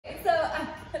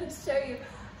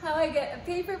how I get a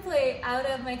paper plate out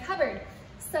of my cupboard.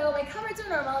 So my cupboards are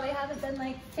normal, they haven't been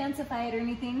like fancified or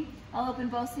anything. I'll open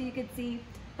both so you can see.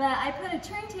 But I put a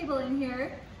turntable in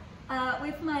here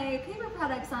with my paper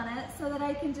products on it so that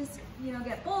I can just, you know,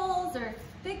 get bowls or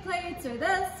big plates or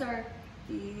this or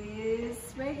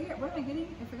these right here. What am I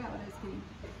getting? I forgot what I was getting.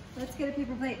 Let's get a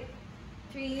paper plate.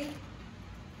 3,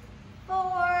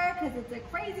 4, because it's a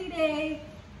crazy day.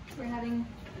 We're having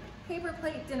paper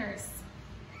plate dinners.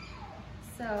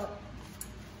 So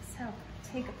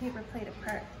take a paper plate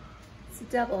apart. It's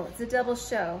a double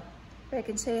show. But I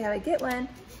can show you how I get one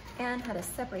and how to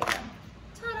separate them.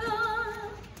 Ta-da!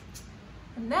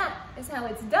 And that is how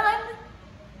it's done.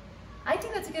 I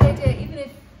think that's a good idea, even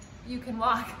if you can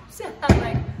walk, to have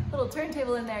like a little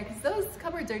turntable in there, because those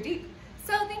cupboards are deep.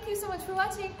 So thank you so much for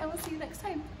watching, and we'll see you next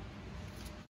time.